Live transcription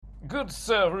Good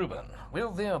Sir Reuben,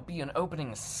 will there be an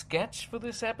opening sketch for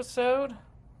this episode?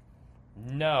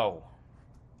 No.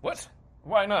 What?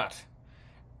 Why not?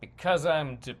 Because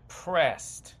I'm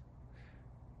depressed.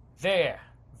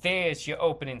 There's your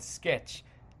opening sketch,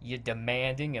 you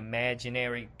demanding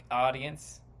imaginary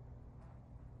audience.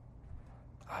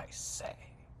 I say.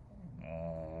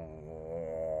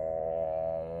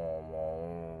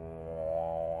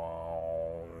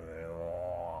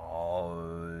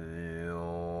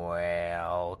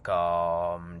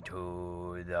 Welcome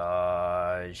to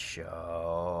the show.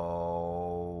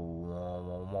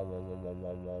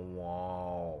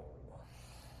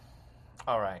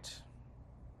 All right.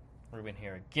 Ruben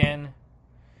here again.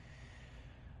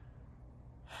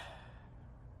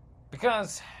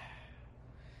 Because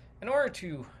in order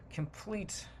to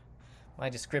complete my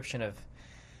description of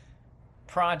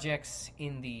projects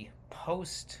in the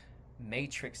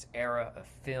post-Matrix era of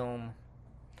film,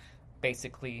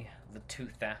 basically the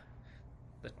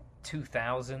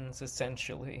 2000s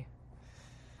essentially,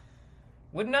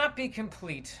 would not be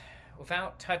complete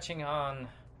without touching on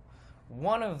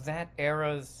one of that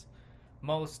era's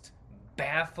most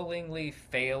bafflingly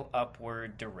fail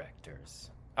upward directors.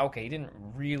 Okay, he didn't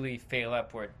really fail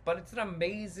upward, but it's an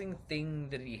amazing thing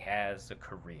that he has a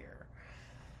career.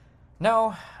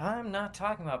 No, I'm not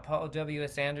talking about Paul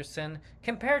W.S. Anderson.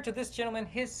 Compared to this gentleman,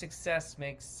 his success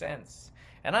makes sense.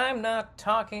 And I'm not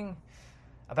talking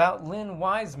about Lynn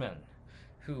Wiseman,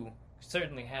 who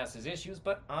certainly has his issues,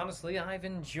 but honestly, I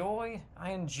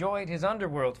enjoyed his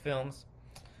Underworld films.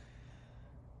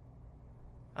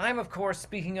 I'm, of course,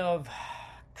 speaking of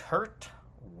Kurt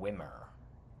Wimmer.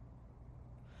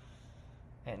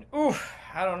 And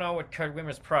I don't know what Kurt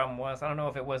Wimmer's problem was. I don't know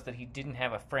if it was that he didn't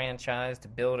have a franchise to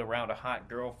build around a hot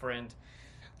girlfriend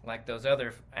like those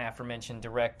other aforementioned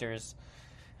directors.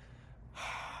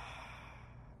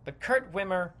 But Kurt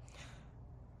Wimmer,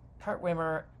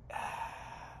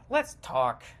 let's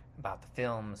talk about the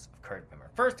films of Kurt Wimmer.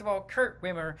 First of all, Kurt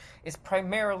Wimmer is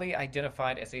primarily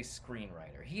identified as a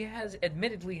screenwriter. He has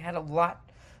admittedly had a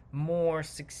lot more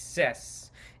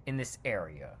success in this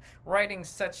area, writing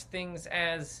such things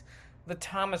as The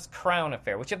Thomas Crown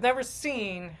Affair, which I've never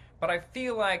seen, but I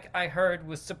feel like I heard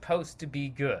was supposed to be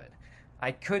good.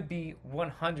 I could be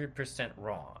 100%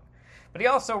 wrong. But he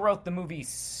also wrote the movie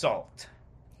Salt,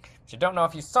 which I don't know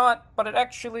if you saw it, but it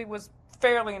actually was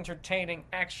fairly entertaining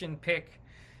action pick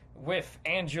with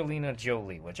Angelina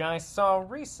Jolie, which I saw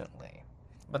recently.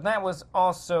 But that was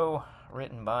also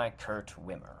written by Kurt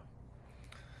Wimmer.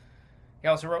 He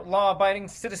also wrote Law Abiding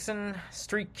Citizen,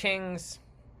 Street Kings.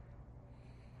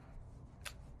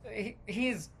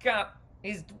 He's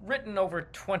written over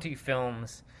 20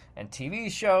 films and TV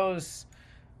shows,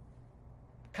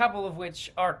 a couple of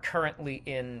which are currently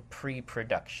in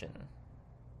pre-production.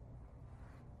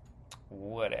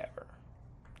 Whatever.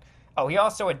 Oh, he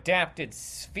also adapted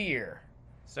Sphere.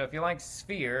 So if you like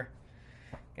Sphere,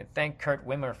 you can thank Kurt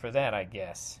Wimmer for that, I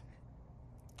guess.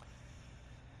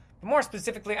 But more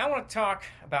specifically, I want to talk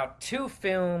about two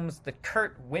films that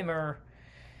Kurt Wimmer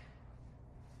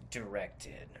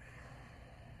directed.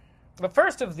 The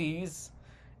first of these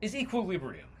is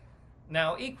Equilibrium.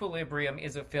 Now, Equilibrium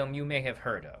is a film you may have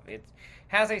heard of. It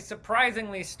has a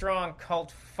surprisingly strong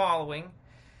cult following.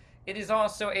 It is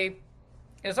also a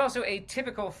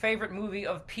typical favorite movie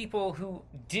of people who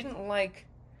didn't like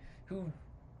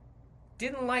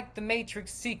the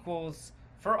Matrix sequels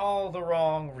for all the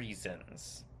wrong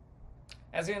reasons.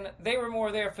 As in, they were more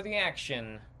there for the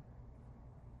action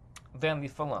than the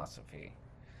philosophy.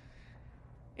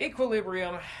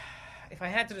 Equilibrium, if I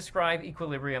had to describe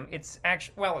Equilibrium, it's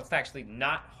actually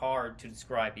not hard to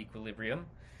describe Equilibrium.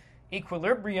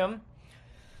 Equilibrium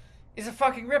is a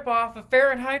fucking ripoff of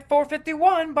Fahrenheit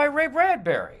 451 by Ray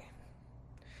Bradbury.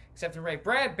 Except in Ray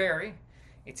Bradbury,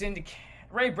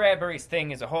 Ray Bradbury's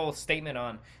thing is a whole statement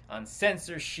on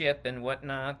censorship and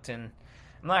whatnot, and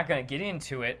I'm not going to get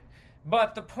into it.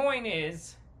 But the point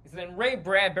is that in Ray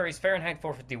Bradbury's Fahrenheit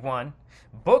 451,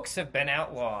 books have been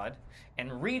outlawed,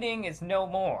 and reading is no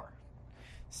more.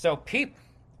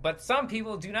 But some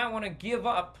people do not want to give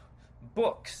up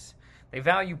books. They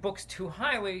value books too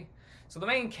highly, so the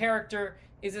main character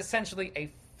is essentially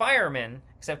a fireman,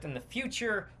 except in the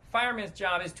future, fireman's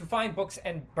job is to find books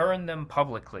and burn them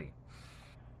publicly.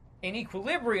 In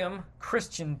Equilibrium,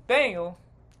 Christian Bale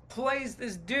plays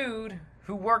this dude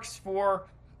who works for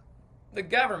the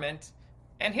government,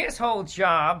 and his whole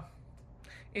job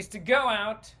is to go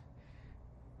out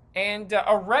and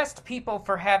arrest people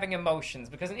for having emotions,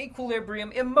 because in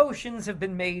Equilibrium, emotions have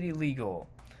been made illegal.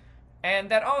 And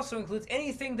that also includes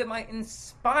anything that might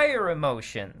inspire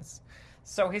emotions.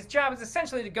 So his job is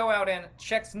essentially to go out and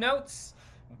checks notes,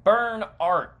 burn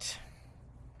art.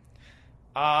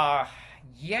 Uh,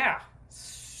 yeah.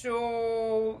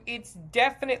 So it's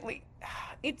definitely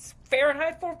it's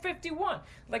Fahrenheit 451.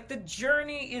 Like the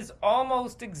journey is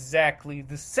almost exactly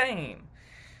the same.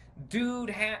 Dude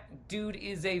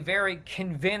is a very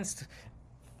convinced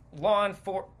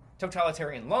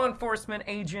totalitarian law enforcement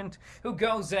agent who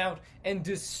goes out and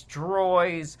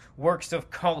destroys works of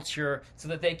culture so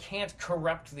that they can't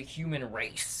corrupt the human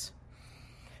race.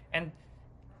 And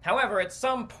however, at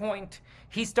some point,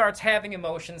 he starts having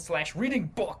emotions slash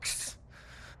reading books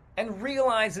and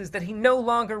realizes that he no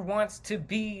longer wants to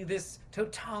be this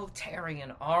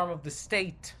totalitarian arm of the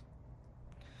state.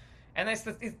 And it's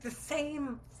the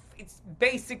same, it's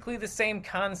basically the same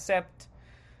concept,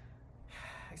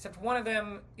 except one of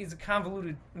them is a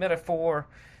convoluted metaphor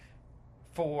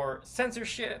for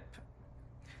censorship.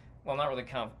 Well, not really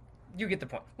you get the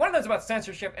point. One of them's about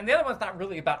censorship, and the other one's not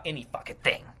really about any fucking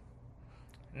thing.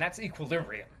 And that's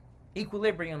Equilibrium.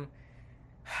 Equilibrium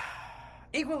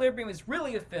is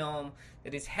really a film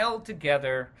that is held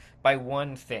together by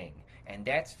one thing, and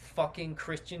that's fucking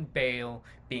Christian Bale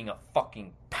being a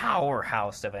fucking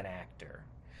powerhouse of an actor.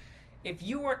 If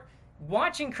you were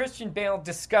watching Christian Bale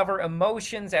discover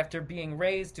emotions after being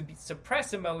raised to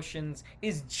suppress emotions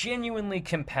is genuinely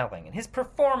compelling, and his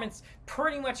performance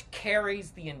pretty much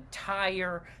carries the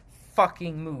entire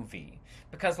fucking movie.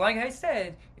 Because, like I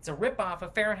said, it's a ripoff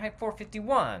of Fahrenheit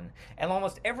 451, and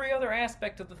almost every other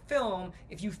aspect of the film,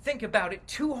 if you think about it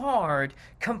too hard,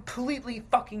 completely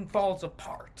fucking falls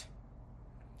apart.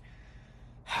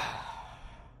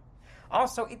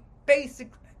 Also,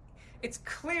 it's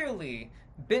clearly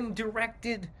been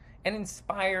directed and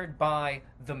inspired by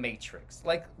The Matrix.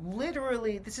 Like,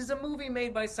 literally, this is a movie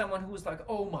made by someone who was like,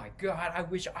 oh my god, I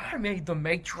wish I made The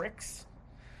Matrix.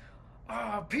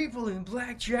 People in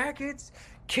black jackets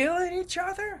killing each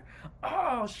other?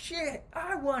 Oh shit,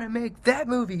 I want to make that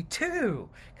movie too.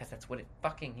 Because that's what it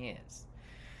fucking is.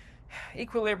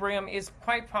 Equilibrium is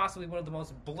quite possibly one of the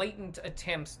most blatant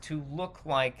attempts to look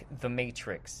like The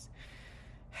Matrix.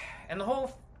 And the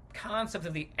whole concept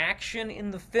of the action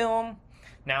in the film,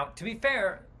 now, to be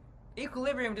fair,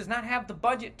 Equilibrium does not have the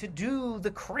budget to do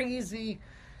the crazy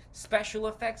special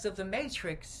effects of The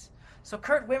Matrix, so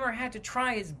Kurt Wimmer had to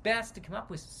try his best to come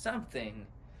up with something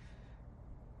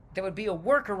that would be a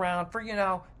workaround for,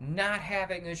 not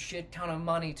having a shit ton of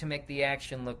money to make the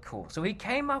action look cool. So he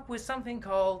came up with something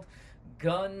called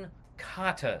gun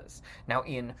katas. Now,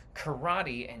 in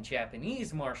karate and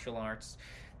Japanese martial arts,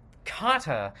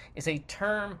 kata is a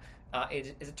term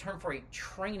for a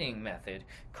training method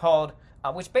called,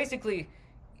 which basically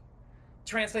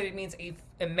translated means a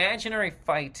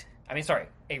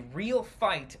real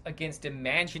fight against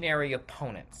imaginary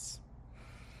opponents.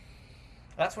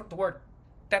 That's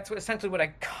essentially what a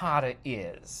kata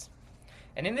is.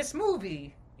 And in this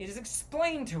movie, it is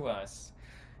explained to us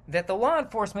that the law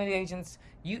enforcement agents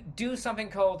do something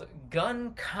called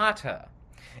gun kata.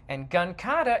 And gun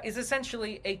kata is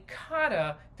essentially a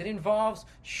kata that involves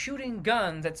shooting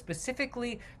guns at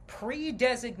specifically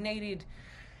pre-designated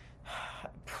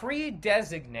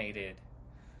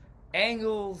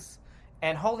angles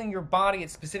and holding your body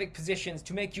at specific positions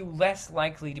to make you less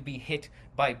likely to be hit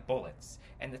by bullets.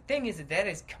 And the thing is that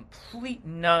is complete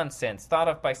nonsense thought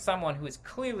of by someone who has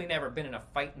clearly never been in a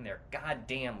fight in their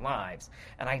goddamn lives,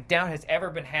 and I doubt has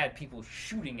ever had people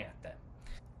shooting at them.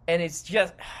 And it's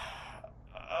just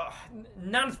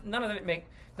none of it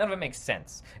makes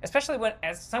sense, especially when,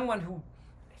 as someone who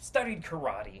studied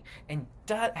karate and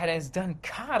has done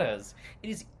katas, it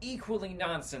is equally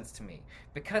nonsense to me.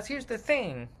 Because here's the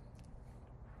thing: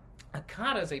 a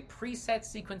kata is a preset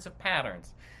sequence of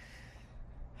patterns.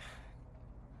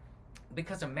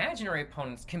 Because imaginary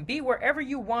opponents can be wherever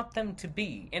you want them to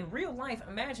be. In real life,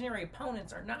 imaginary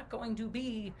opponents are not going to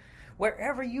be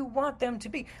wherever you want them to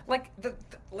be. Like the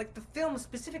film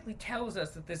specifically tells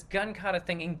us that this gun kata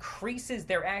thing increases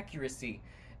their accuracy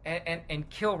and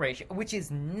kill ratio, which is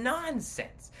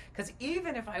nonsense. Because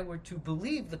even if I were to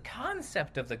believe the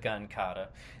concept of the gun kata,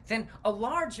 then a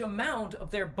large amount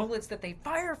of their bullets that they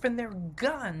fire from their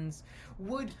guns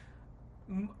would,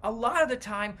 a lot of the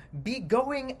time, be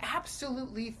going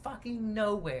absolutely fucking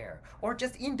nowhere, or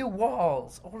just into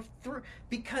walls, or through,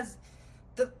 because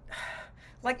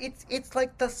it's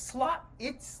like the slot,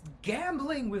 it's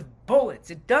gambling with bullets.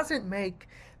 It doesn't make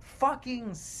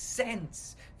fucking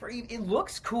sense. It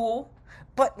looks cool,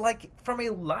 but from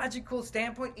a logical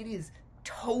standpoint, it is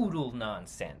total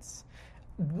nonsense.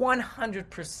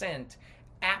 100%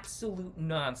 absolute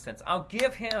nonsense. I'll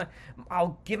give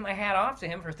my hat off to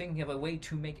him for thinking of a way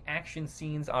to make action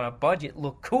scenes on a budget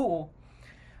look cool.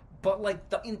 But, like,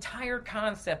 the entire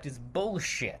concept is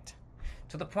bullshit.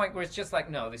 To the point where it's just like,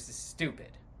 no, this is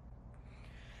stupid.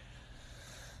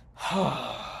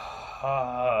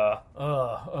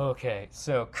 Okay,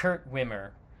 so Kurt Wimmer.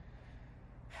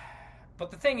 But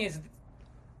the thing is,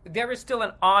 there is still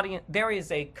an audience, there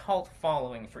is a cult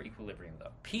following for Equilibrium,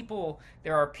 though.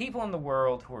 There are people in the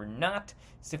world who are not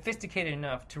sophisticated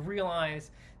enough to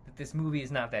realize that this movie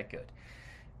is not that good.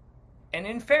 And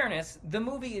in fairness, the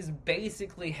movie is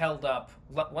basically held up,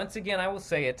 once again I will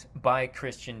say it, by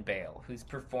Christian Bale, whose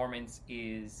performance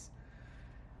is,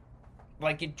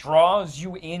 like, it draws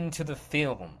you into the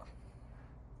film.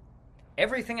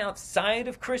 Everything outside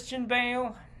of Christian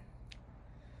Bale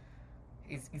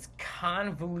is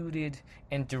convoluted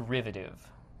and derivative.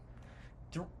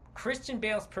 Christian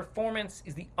Bale's performance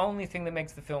is the only thing that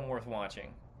makes the film worth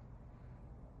watching.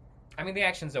 I mean, the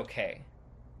action's okay.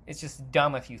 It's just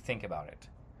dumb if you think about it.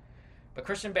 But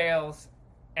Christian Bale's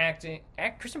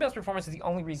performance is the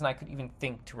only reason I could even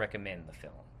think to recommend the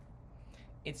film.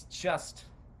 It's just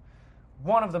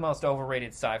one of the most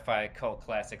overrated sci-fi cult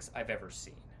classics I've ever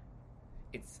seen.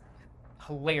 It's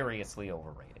hilariously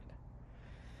overrated.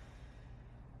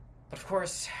 But of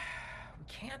course, we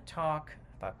can't talk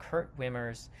about Kurt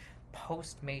Wimmer's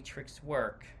post-Matrix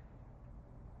work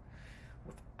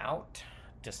without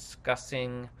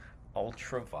discussing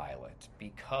Ultraviolet,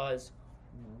 because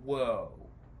whoa.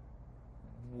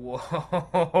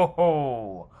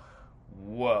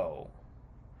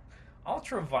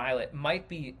 Ultraviolet might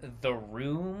be the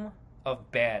Room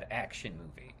of bad action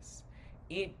movies.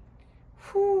 It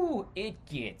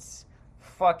gets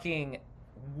fucking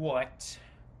what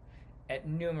at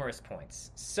numerous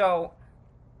points. So,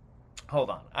 hold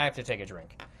on, I have to take a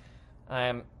drink.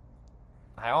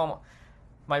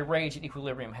 My rage at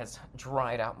Equilibrium has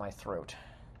dried out my throat.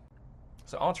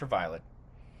 So, Ultraviolet,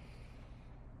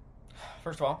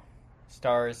 first of all,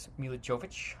 stars Mila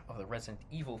Jovovich of the Resident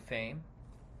Evil fame.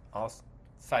 Also,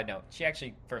 side note, she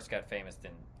actually first got famous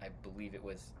in, I believe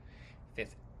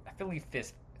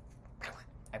Fifth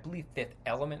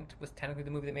Element was technically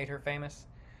the movie that made her famous.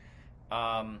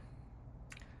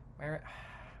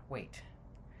 Wait,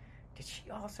 did she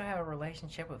also have a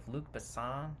relationship with Luc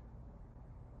Besson?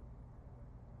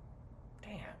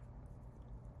 Damn.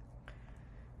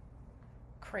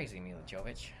 Crazy Mila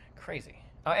Jovovich. Crazy.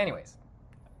 Anyways.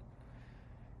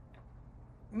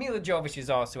 Mila Jovovich is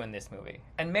also in this movie.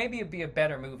 And maybe it'd be a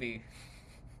better movie.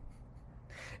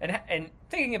 And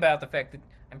thinking about the fact that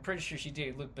I'm pretty sure she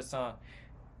dated Luc Besson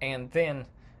and then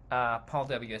Paul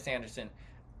W.S. Anderson,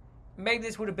 maybe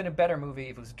this would have been a better movie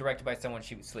if it was directed by someone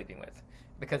she was sleeping with.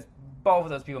 Because both of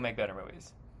those people make better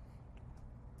movies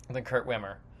than Kurt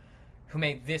Wimmer, who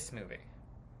made this movie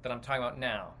that I'm talking about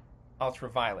now,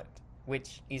 Ultraviolet,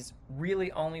 which is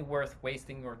really only worth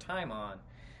wasting your time on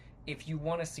if you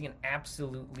want to see an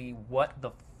absolutely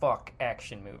what-the-fuck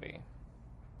action movie.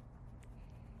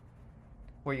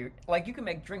 Where you can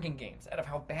make drinking games out of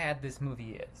how bad this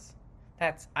movie is.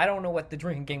 I don't know what the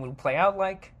drinking game will play out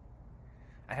like.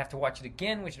 I'd have to watch it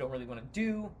again, which I don't really want to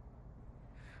do.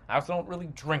 I also don't really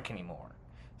drink anymore.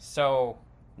 So,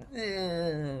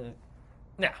 where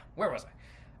was I?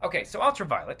 Okay, so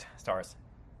Ultraviolet stars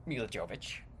Mila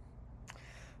Jovovich.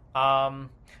 And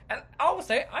I will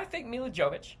say, I think Mila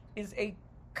Jovovich is a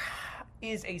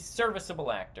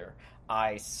serviceable actor.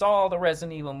 I saw the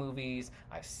Resident Evil movies.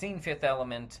 I've seen Fifth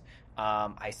Element.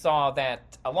 I saw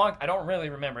that I don't really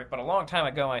remember it, but a long time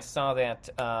ago I saw that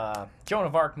Joan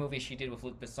of Arc movie she did with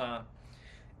Luc Besson.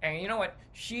 And you know what?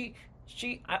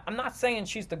 I'm not saying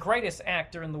she's the greatest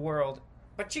actor in the world,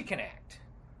 but she can act.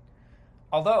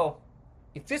 Although,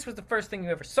 if this was the first thing you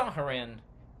ever saw her in,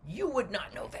 you would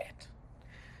not know that.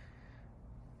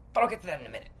 But I'll get to that in a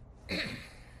minute.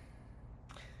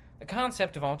 The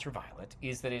concept of Ultraviolet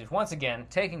is that it is once again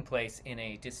taking place in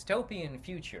a dystopian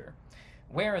future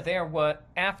where there was,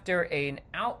 after a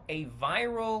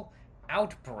viral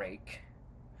outbreak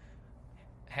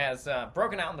has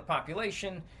broken out in the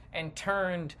population and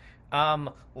turned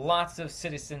lots of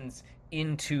citizens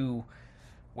into,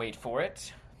 wait for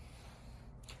it,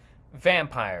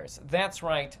 vampires. That's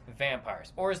right,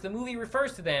 vampires. Or as the movie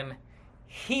refers to them,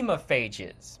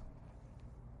 hemophages.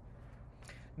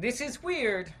 This is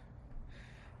weird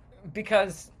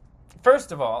because,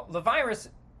 first of all, the virus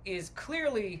is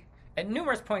clearly, at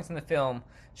numerous points in the film,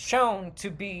 shown to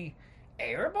be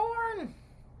airborne?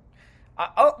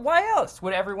 Why else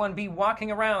would everyone be walking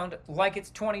around like it's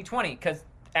 2020? Because,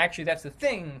 actually, that's the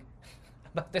thing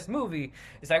about this movie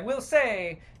is I will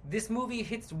say this movie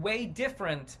hits way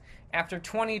different after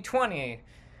 2020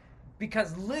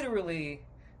 because literally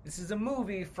this is a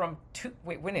movie from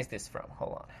when is this from?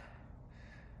 Hold on.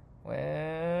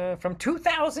 Well, from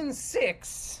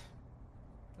 2006.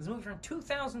 This movie from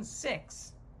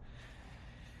 2006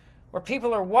 where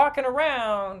people are walking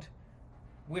around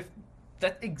with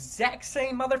the exact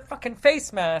same motherfucking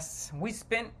face masks we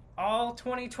spent all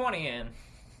 2020 in.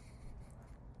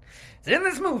 It's in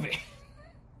this movie.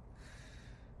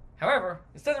 However,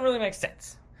 this doesn't really make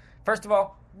sense. First of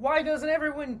all, why,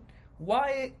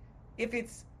 if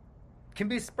it's can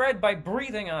be spread by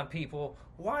breathing on people,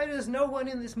 why does no one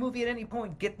in this movie at any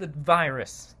point get the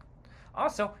virus?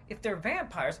 Also, if they're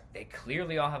vampires, they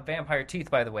clearly all have vampire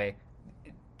teeth, by the way.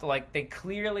 Like, they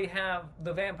clearly have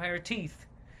the vampire teeth.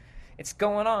 It's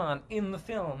going on in the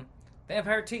film.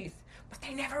 Vampire teeth. But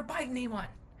they never bite anyone.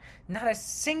 Not a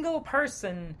single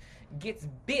person gets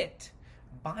bit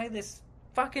by these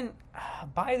fucking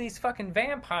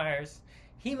vampires,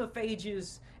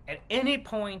 hemophages, at any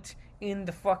point in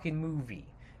the fucking movie.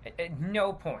 At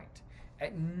no point.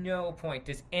 At no point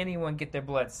does anyone get their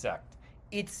blood sucked.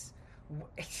 It's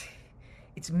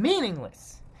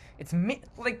meaningless.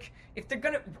 Like, if they're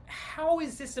gonna, how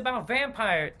is this about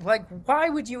vampire? Like, why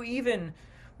would you even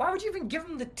give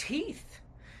them the teeth?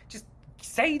 Just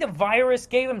say the virus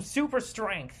gave them super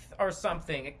strength or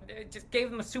something. It just gave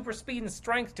them a super speed and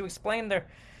strength to explain their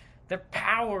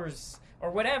powers or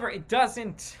whatever. It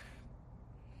doesn't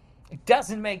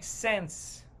make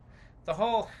sense.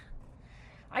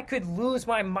 I could lose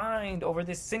my mind over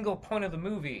this single point of the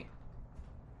movie.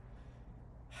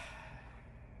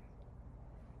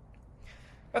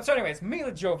 But so anyways,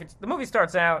 Mila Jovovich, the movie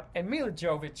starts out, and Mila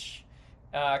Jovovich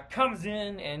comes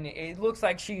in, and it looks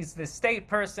like she's the state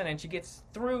person, and she gets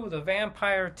through the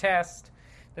vampire test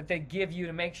that they give you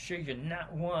to make sure you're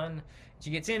not one. She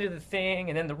gets into the thing,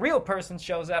 and then the real person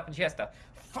shows up, and she has to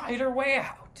fight her way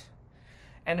out.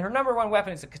 And her number one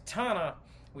weapon is a katana,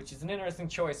 which is an interesting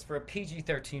choice for a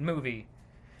PG-13 movie.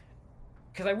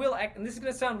 Because and this is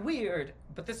going to sound weird,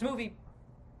 but this movie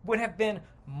would have been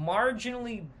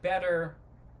marginally better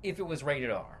if it was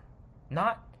rated R.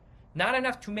 Not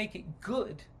enough to make it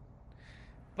good,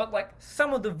 but like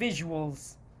some of the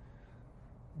visuals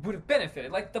would have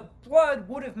benefited. Like the blood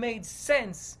would have made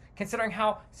sense considering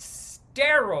how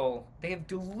sterile they have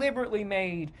deliberately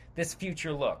made this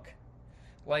future look.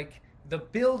 Like the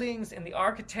buildings and the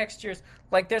architectures,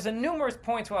 like there's a numerous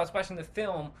points while I was watching the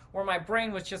film where my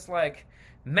brain was just like,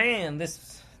 man,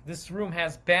 this room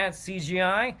has bad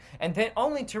CGI, and then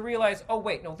only to realize, oh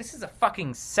wait, no, this is a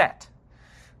fucking set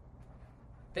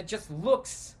that just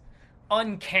looks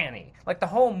uncanny. Like the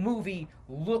whole movie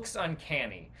looks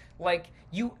uncanny. Like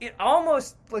it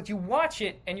almost like you watch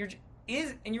it and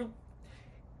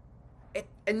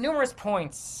at numerous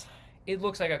points it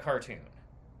looks like a cartoon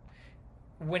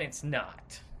when it's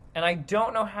not. And I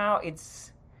don't know how it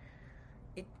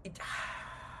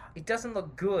doesn't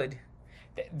look good.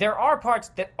 There are parts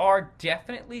that are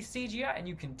definitely CGI, and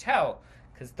you can tell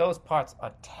because those parts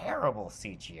are terrible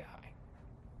CGI.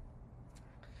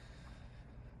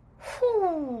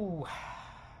 Whew.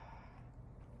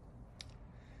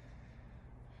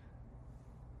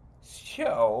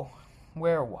 So,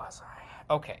 where was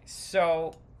I? Okay,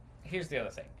 so here's the other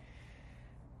thing.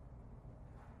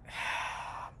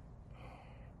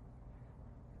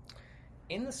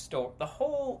 In the story, the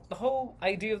whole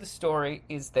idea of the story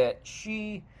is that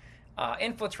she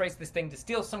infiltrates this thing to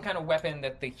steal some kind of weapon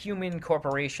that the human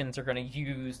corporations are going to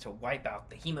use to wipe out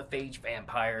the hemophage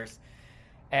vampires.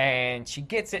 And she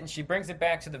gets it and she brings it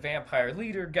back to the vampire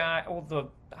leader guy.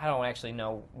 I don't actually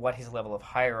know what his level of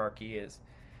hierarchy is.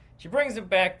 She brings it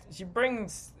back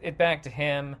to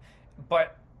him,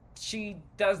 but she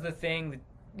does the thing that,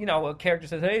 a character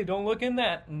says, hey, don't look in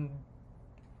that. And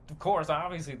of course,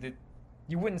 obviously,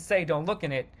 you wouldn't say don't look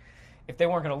in it if they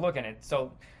weren't going to look in it.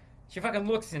 So she fucking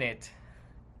looks in it,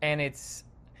 and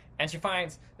she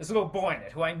finds this little boy in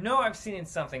it, who I know I've seen in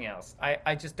something else.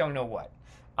 I just don't know what.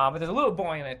 But there's a little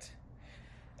boy in it,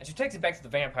 and she takes it back to the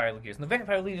vampire leaders. And the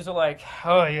vampire leaders are like,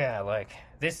 oh yeah, like,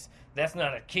 that's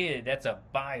not a kid, that's a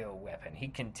bioweapon. He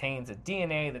contains a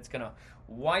DNA that's going to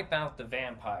wipe out the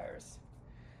vampires.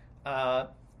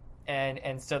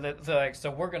 And so they're like, so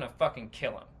we're going to fucking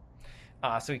kill him.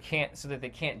 So that they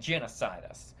can't genocide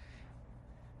us.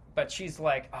 But she's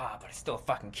like, but it's still a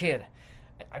fucking kid.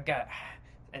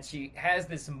 And she has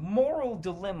this moral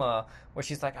dilemma where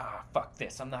she's like, fuck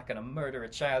this. I'm not going to murder a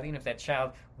child, even if that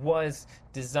child was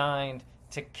designed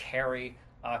to carry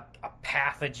a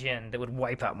pathogen that would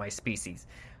wipe out my species.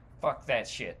 Fuck that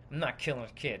shit. I'm not killing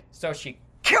a kid. So she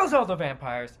kills all the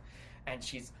vampires, and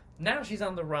she's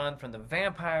on the run from the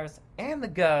vampires and the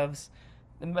govs,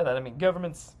 and by that I mean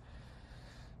governments,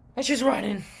 and she's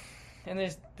running, and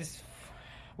there's this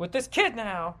with this kid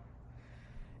now,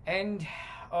 and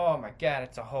oh my god,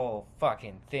 it's a whole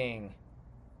fucking thing.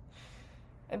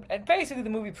 And basically the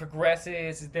movie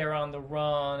progresses as they're on the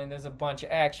run, and there's a bunch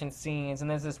of action scenes,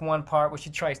 and there's this one part where she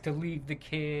tries to leave the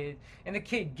kid, and the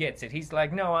kid gets it. He's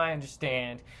like, no, I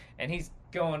understand. And he's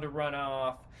going to run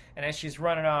off, and as she's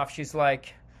running off, she's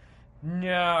like,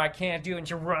 no, I can't do it, and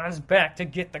she runs back to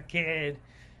get the kid.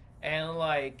 And,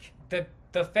 like, the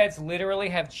feds literally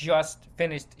have just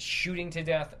finished shooting to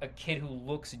death a kid who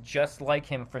looks just like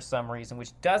him for some reason,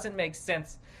 which doesn't make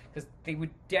sense, because they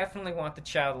would definitely want the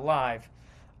child alive.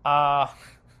 But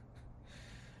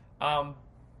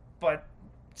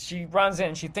she runs in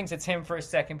and she thinks it's him for a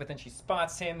second, but then she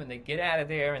spots him and they get out of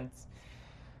there, and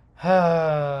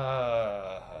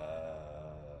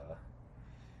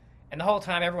and the whole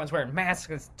time everyone's wearing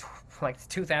masks. It's like it's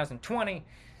 2020.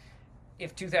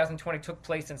 If 2020 took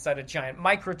place inside a giant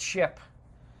microchip.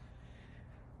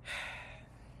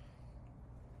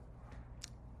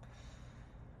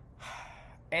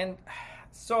 And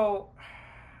so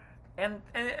And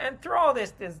through all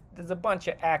this, there's a bunch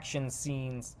of action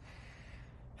scenes.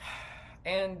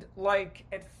 And, like,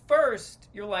 at first,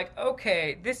 you're like,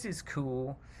 okay, this is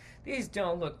cool. These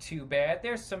don't look too bad.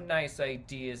 There's some nice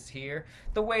ideas here.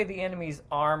 The way the enemy's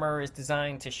armor is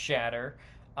designed to shatter,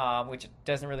 which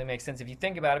doesn't really make sense if you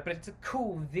think about it, but it's a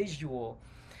cool visual.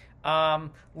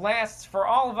 Lasts for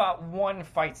all about one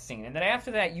fight scene. And then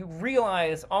after that, you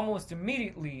realize almost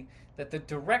immediately that the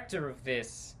director of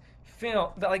this film,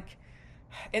 like...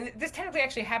 And this technically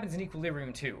actually happens in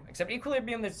Equilibrium too, except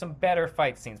Equilibrium there's some better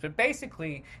fight scenes. But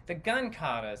basically, the gun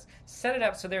katas set it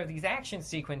up so there are these action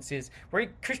sequences where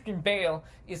Christian Bale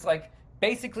is like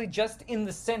basically just in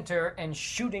the center and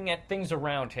shooting at things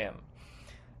around him.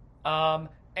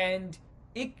 And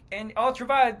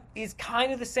Ultraviolet is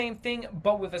kind of the same thing,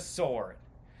 but with a sword.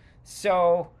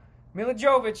 So Mila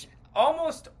Jovovich,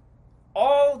 almost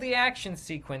all the action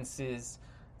sequences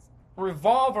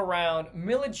revolve around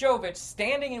Mila Jovovich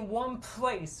standing in one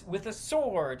place with a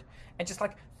sword and just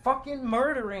like fucking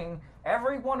murdering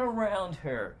everyone around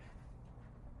her.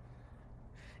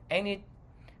 And it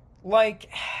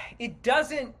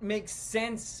doesn't make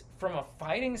sense from a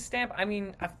fighting standpoint. I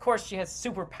mean, of course she has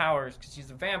superpowers because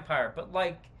she's a vampire, but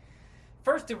like,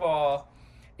 first of all,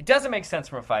 it doesn't make sense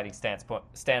from a fighting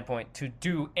standpoint to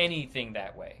do anything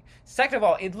that way. Second of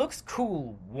all, it looks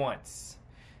cool once.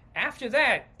 After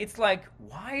that, it's like,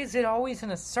 why is it always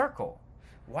in a circle?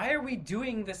 Why are we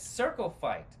doing this circle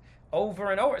fight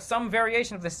over and over? Some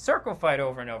variation of this circle fight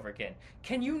over and over again.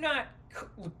 Can you not...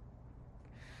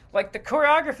 Like, the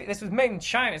choreography... This was made in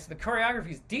China, so the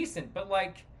choreography is decent, but,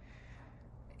 like...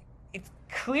 It's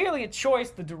clearly a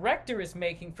choice the director is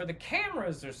making for the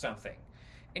cameras or something.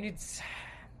 And it's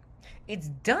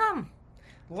dumb.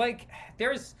 Like,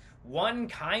 there's... one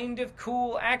kind of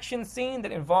cool action scene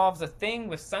that involves a thing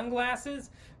with sunglasses,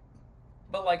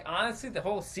 but like honestly the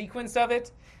whole sequence of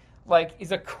it like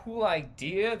is a cool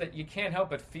idea that you can't help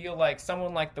but feel like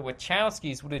someone like the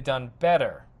Wachowskis would have done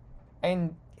better.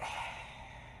 And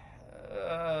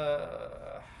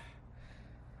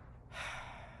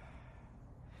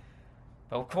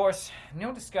but of course,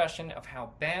 no discussion of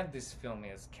how bad this film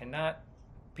is cannot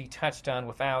be touched on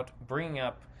without bringing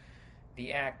up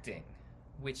the acting,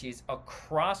 which is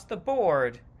across the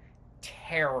board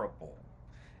terrible.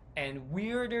 And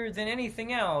weirder than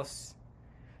anything else,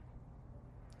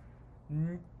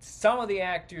 some of the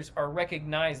actors are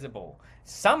recognizable.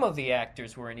 Some of the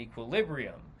actors were in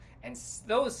Equilibrium, and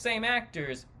those same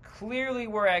actors clearly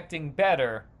were acting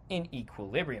better in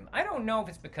Equilibrium. I don't know if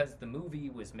it's because the movie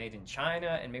was made in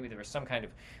China and maybe there was some kind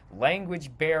of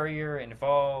language barrier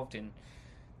involved in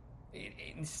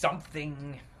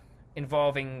something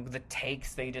involving the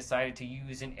takes they decided to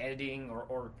use in editing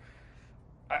or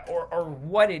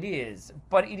what it is,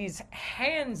 but it is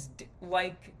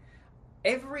like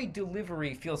every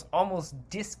delivery feels almost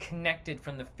disconnected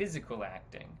from the physical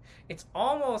acting. It's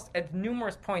almost at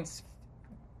numerous points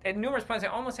I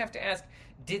almost have to ask,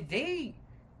 did they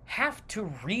have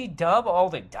to redub all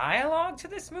the dialogue to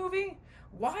this movie?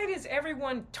 Why does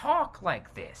everyone talk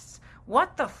like this?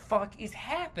 What the fuck is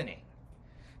happening?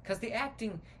 Because the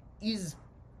acting is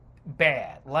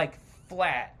bad, like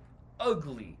flat,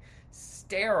 ugly,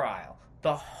 sterile,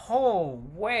 the whole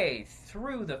way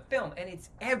through the film, and it's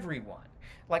everyone.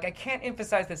 Like, I can't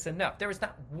emphasize this enough. There is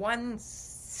not one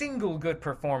single good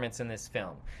performance in this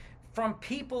film from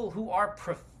people who are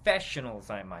professionals,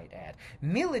 I might add.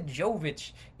 Mila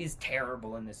Jovovich is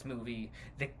terrible in this movie.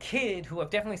 The kid, who I've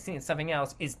definitely seen in something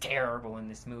else, is terrible in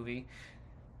this movie.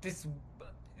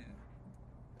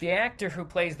 The actor who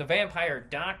plays the vampire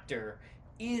doctor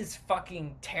is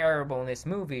fucking terrible in this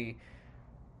movie.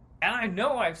 And I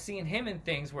know I've seen him in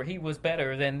things where he was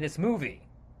better than this movie.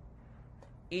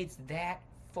 It's that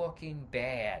fucking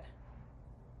bad.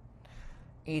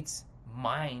 It's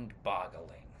mind-boggling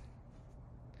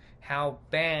how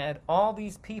bad all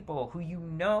these people who you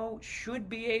know should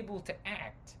be able to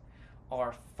act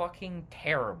are fucking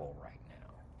terrible right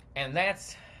now. And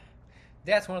that's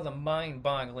one of the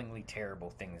mind-bogglingly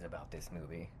terrible things about this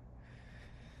movie.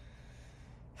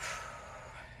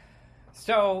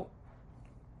 So,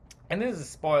 and this is a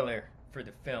spoiler for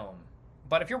the film,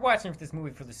 but if you're watching this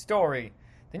movie for the story,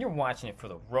 then you're watching it for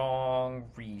the wrong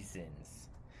reasons.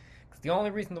 Because the only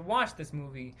reason to watch this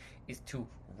movie is to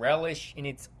relish in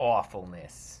its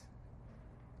awfulness.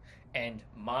 And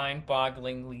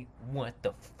mind-bogglingly what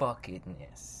the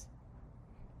fuckedness.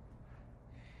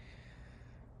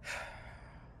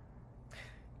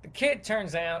 The kid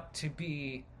turns out to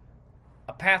be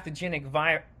a pathogenic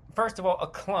virus. First of all, a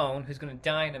clone who's going to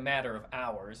die in a matter of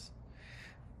hours,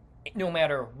 no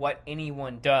matter what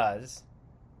anyone does.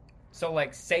 So,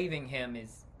 like, saving him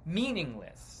is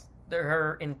meaningless.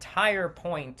 Her entire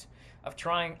point of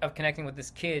connecting with this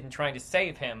kid and trying to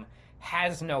save him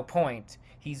has no point.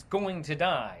 He's going to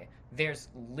die. There's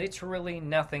literally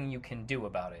nothing you can do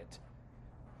about it.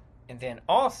 And then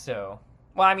also,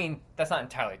 well, I mean, that's not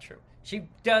entirely true. She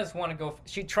does want to go,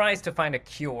 she tries to find a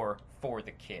cure for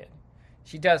the kid.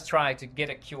 She does try to get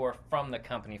a cure from the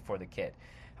company for the kid.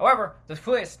 However, the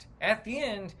twist at the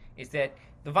end is that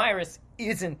the virus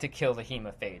isn't to kill the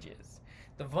hemophages.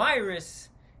 The virus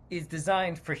is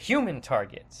designed for human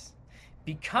targets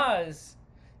because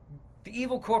the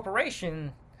evil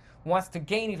corporation wants to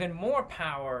gain even more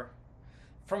power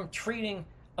from treating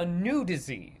a new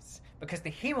disease because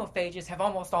the hemophages have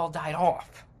almost all died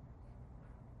off.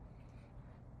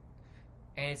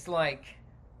 And it's like,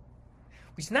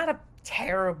 which is not a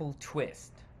terrible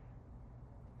twist.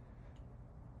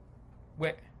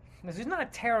 This is not a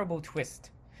terrible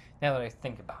twist now that I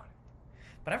think about it.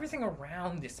 But everything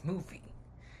around this movie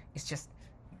is just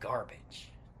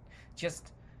garbage.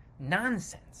 Just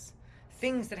nonsense.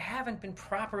 Things that haven't been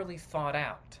properly thought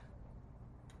out.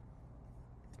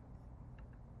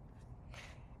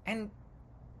 And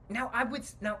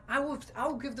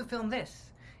I'll give the film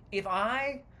this. If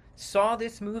I saw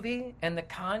this movie and the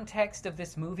context of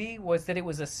this movie was that it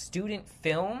was a student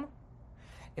film,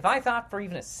 if I thought for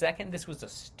even a second this was a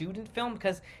student film,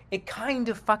 because it kind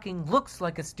of fucking looks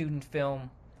like a student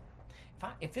film,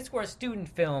 if this were a student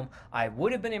film, I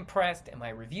would have been impressed and my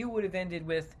review would have ended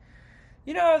with,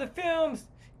 the film's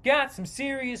got some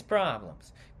serious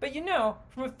problems. But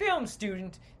from a film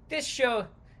student,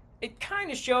 it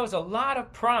kind of shows a lot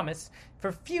of promise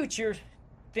for future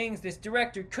things this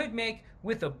director could make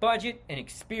with a budget and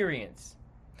experience.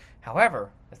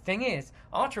 However, the thing is,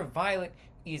 Ultraviolet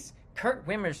is Kurt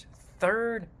Wimmer's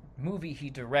third movie he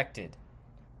directed.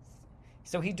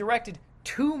 So he directed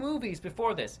 2 movies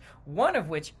before this, one of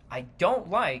which I don't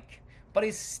like, but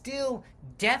is still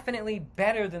definitely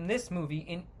better than this movie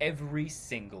in every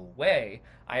single way.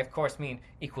 I, of course, mean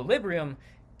Equilibrium,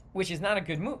 which is not a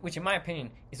good movie, which in my opinion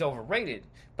is overrated,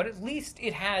 but at least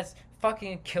it has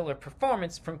fucking killer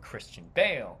performance from Christian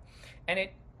Bale. And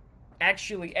it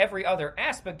actually, every other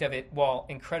aspect of it, while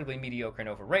incredibly mediocre and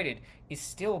overrated, is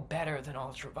still better than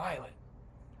Ultraviolet.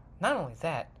 Not only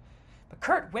that, but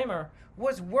Kurt Wimmer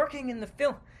was working in the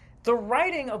film. The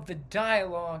writing of the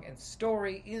dialogue and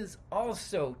story is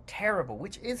also terrible,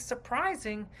 which is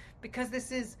surprising because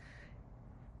this is,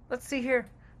 let's see here,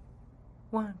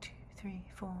 1, 2, 3,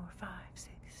 4, 5,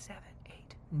 6, 7, 8,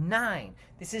 9.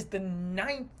 This is the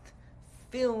 9th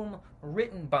film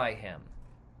written by him.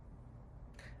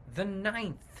 The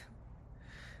 9th.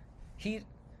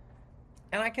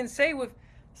 And I can say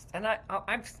I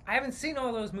haven't seen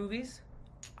all those movies.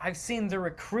 I've seen The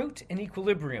Recruit and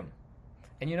Equilibrium.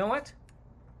 And you know what?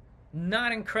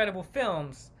 Not incredible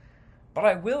films, but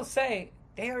I will say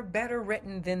they are better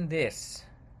written than this.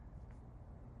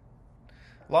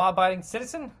 Law Abiding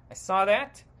Citizen, I saw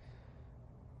that.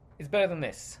 It's better than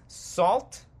this.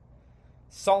 Salt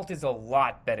is a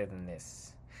lot better than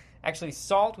this. Actually,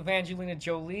 Salt with Angelina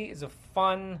Jolie is a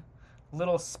fun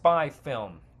little spy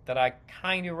film that I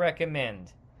kind of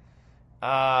recommend.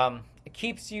 It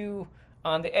keeps you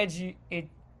on the edge. It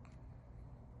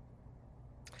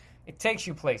takes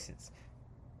you places.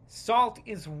 Salt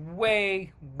is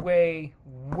way, way,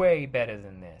 way better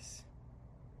than this.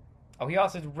 Oh, he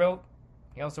also wrote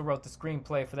He also wrote the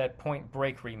screenplay for that Point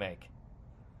Break remake.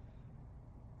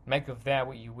 Make of that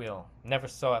what you will. Never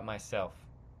saw it myself.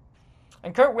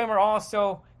 And Kurt Wimmer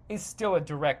also is still a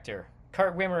director.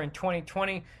 Kurt Wimmer in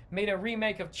 2020 made a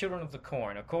remake of Children of the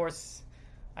Corn. Of course,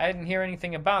 I didn't hear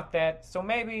anything about that, so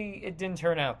maybe it didn't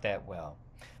turn out that well.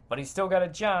 But he's still got a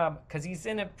job because he's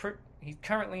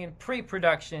currently in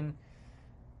pre-production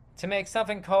to make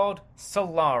something called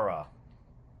Solara.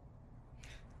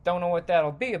 Don't know what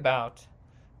that'll be about,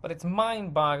 but it's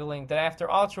mind-boggling that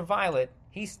after Ultraviolet,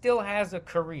 he still has a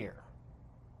career.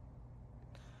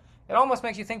 It almost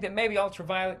makes you think that maybe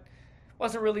Ultraviolet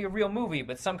wasn't really a real movie,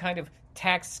 but some kind of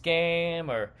tax scam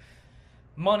or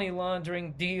money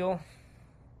laundering deal.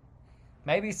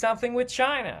 Maybe something with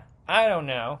China. I don't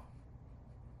know.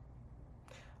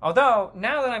 Although,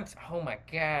 now that I'm... Oh my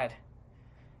god.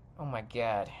 Oh my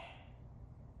god.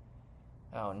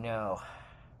 Oh no.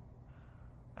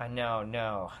 I know,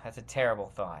 no. That's a terrible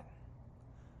thought.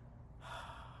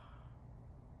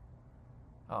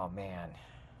 Oh man.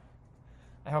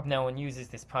 I hope no one uses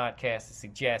this podcast to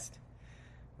suggest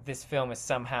that this film is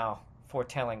somehow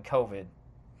foretelling COVID.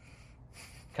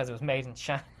 Because it was made in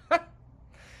China.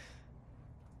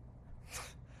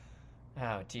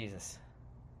 Oh, Jesus.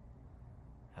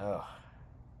 Oh.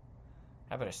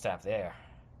 I better stop there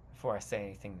before I say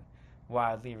anything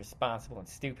wildly irresponsible and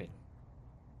stupid.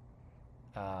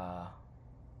 But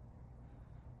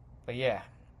yeah.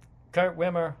 Kurt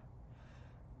Wimmer.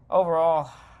 Overall,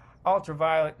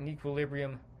 Ultraviolet and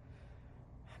Equilibrium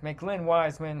make Lynn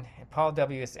Wiseman and Paul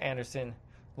W.S. Anderson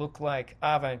look like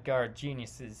avant-garde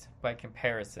geniuses by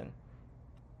comparison.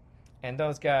 And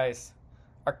those guys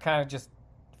are kind of just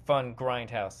fun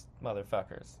grindhouse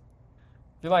motherfuckers.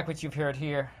 If you like what you've heard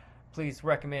here, please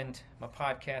recommend my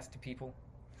podcast to people.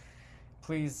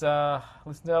 Please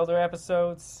listen to other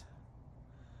episodes.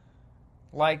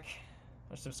 Like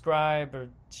or subscribe or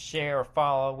share or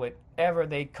follow, whatever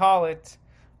they call it,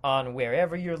 on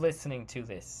wherever you're listening to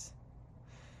this.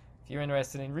 If you're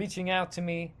interested in reaching out to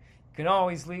me, you can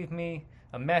always leave me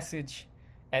a message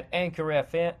at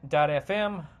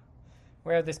anchor.fm,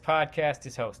 where this podcast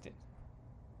is hosted.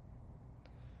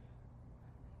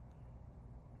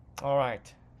 All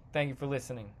right. Thank you for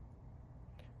listening.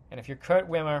 And if you're Kurt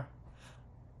Wimmer,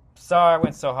 sorry I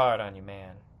went so hard on you,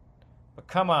 man. But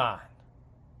come on.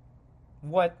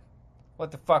 What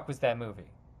the fuck was that movie?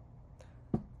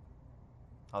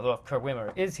 Although if Kurt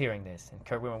Wimmer is hearing this, and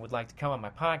Kurt Wimmer would like to come on my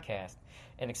podcast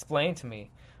and explain to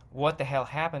me what the hell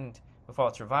happened with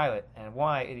Ultraviolet and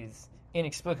why it is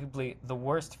inexplicably the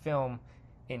worst film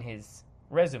in his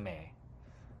resume,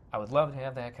 I would love to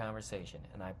have that conversation,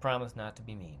 and I promise not to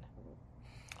be mean.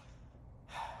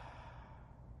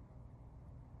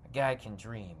 A guy can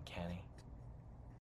dream, can he?